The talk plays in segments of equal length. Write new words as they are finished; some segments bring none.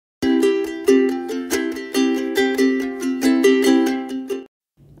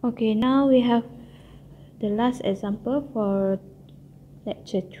Okay, now we have the last example for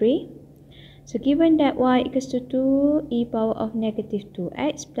lecture 3. So given that y equals to 2 e power of negative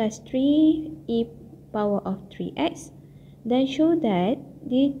 2x plus 3 e power of 3x, then show that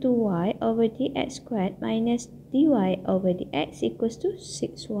d2y over dx squared minus dy over dx equals to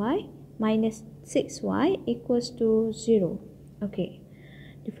 6y minus 6y equals to 0. Okay,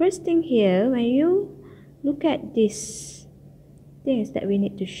 the first thing here, when you look at these things that we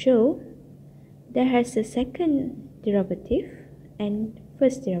need to show, there has a second derivative and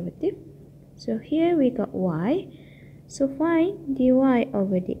first derivative. So here we got y. So find dy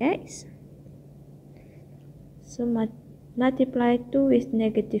over dx. So multiply 2 with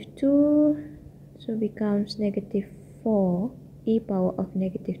negative 2. So becomes negative 4 e power of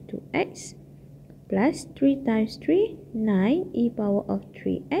negative 2x plus 3 times 3, 9 e power of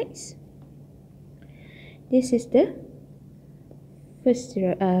 3x. This is the first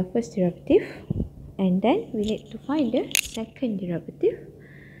derivative, and then we need to find the second derivative.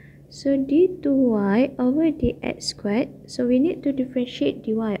 So d2y over dx squared, so we need to differentiate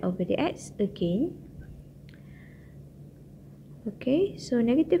dy over dx again. Okay, so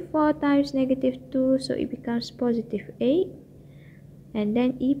negative 4 times negative 2, so it becomes positive 8, and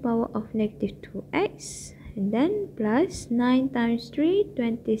then e power of negative 2x, and then plus 9 times 3,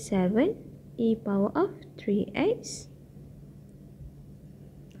 27 e power of 3x.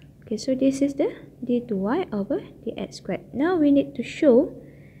 Okay, so this is the d2y over dx squared. Now we need to show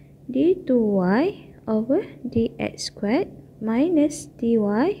d2y over dx squared minus dy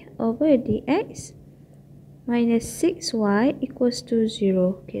over dx minus 6y equals to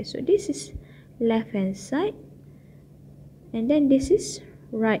 0. Okay, so this is left hand side, and then this is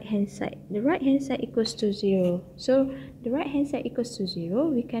right hand side. The right hand side equals to 0. So the right hand side equals to 0,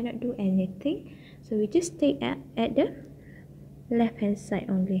 we cannot do anything. So we just take at the left hand side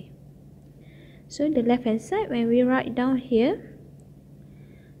only. So the left hand side, when we write down here,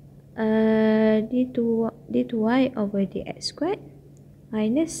 d2y over dx squared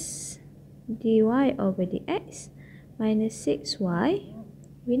minus dy over dx minus 6y,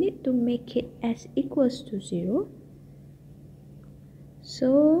 we need to make it as equals to 0.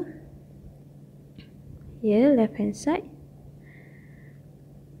 So here left hand side,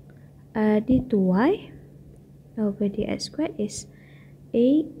 d2y over dx squared is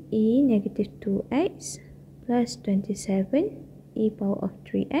 8e negative 2x plus 27 e power of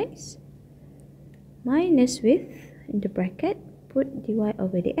 3x minus with, in the bracket, put dy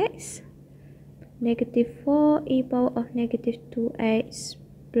over dx, negative 4 e power of negative 2x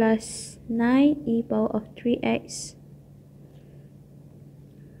plus 9 e power of 3x,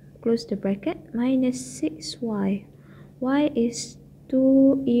 close the bracket, minus 6y. Y is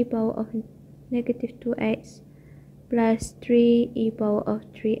 2 e power of negative 2x plus 3 e power of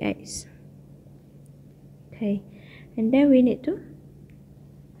 3x. Okay, and then we need to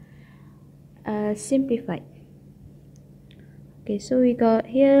simplify. Okay, so we got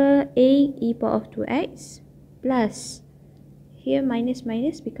here 8 e power of 2x plus, here minus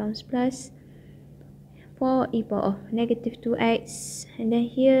minus becomes plus 4 e power of negative 2x, and then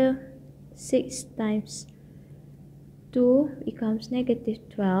here 6 times 2 becomes negative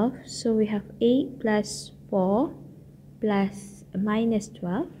 12. So we have 8 plus 4 plus minus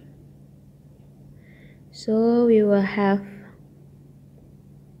 12. So we will have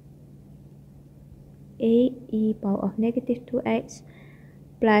 8 e power of negative 2x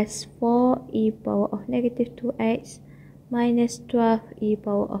plus 4 e power of negative 2x minus 12 e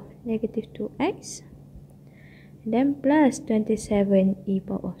power of negative 2x, and then plus 27 e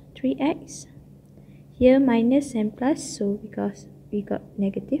power of 3x. Here minus and plus, so because we got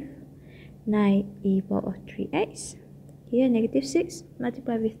negative 9 e power of 3x. Here negative 6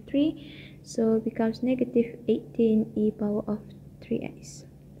 multiply with 3, so it becomes negative 18 e power of 3x.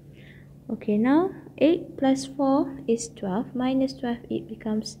 Okay, now 8 plus 4 is 12, minus 12, it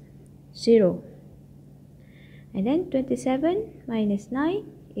becomes 0. And then 27 minus 9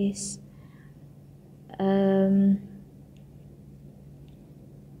 is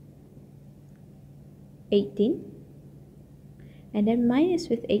 18, and then minus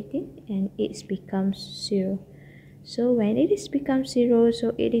with 18, and it becomes 0. So when it is becomes 0,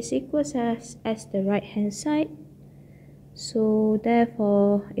 so it is equals as the right hand side, so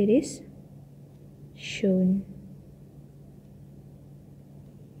therefore it is shown.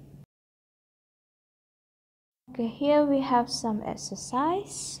 Okay, here we have some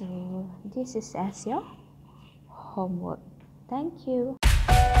exercise, so this is as your homework. Thank you.